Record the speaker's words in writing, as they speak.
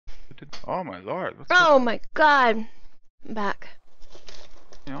Oh my lord, what's Oh my god. I'm back.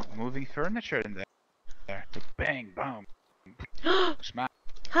 you know, moving furniture in there. Like bang, boom, smash.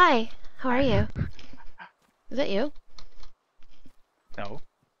 Hi, how are you? Is that you? No.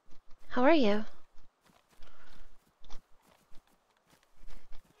 How are you?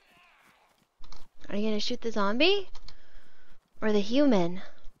 Are you gonna shoot the zombie? Or the human?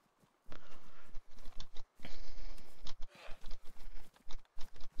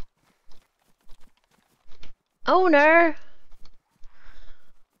 Owner!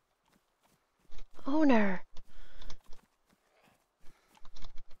 Owner!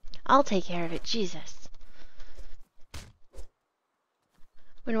 I'll take care of it, Jesus.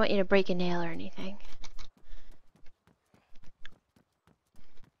 Wouldn't want you to break a nail or anything.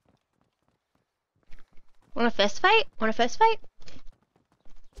 Want a fist fight? Want a fist fight?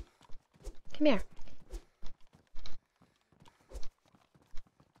 Come here.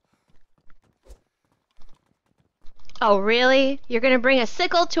 Oh, really? You're gonna bring a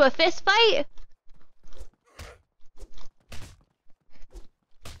sickle to a fist fight?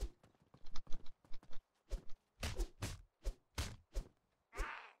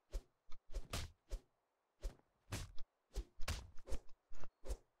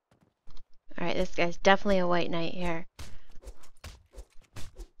 Alright, this guy's definitely a white knight here.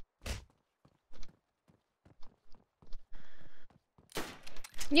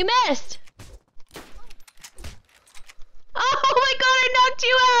 You missed! Oh my god, I knocked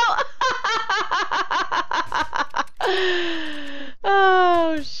you out!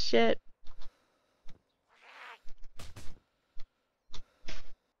 Oh shit.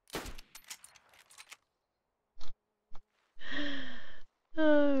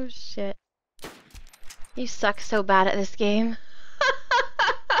 Oh shit. You suck so bad at this game.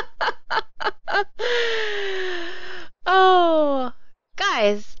 Oh,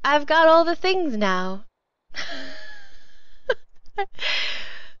 guys, I've got all the things now.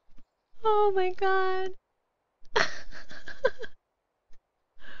 Oh my god.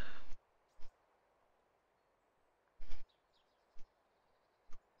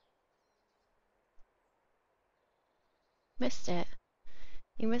 Missed it.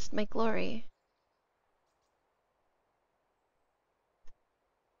 You missed my glory.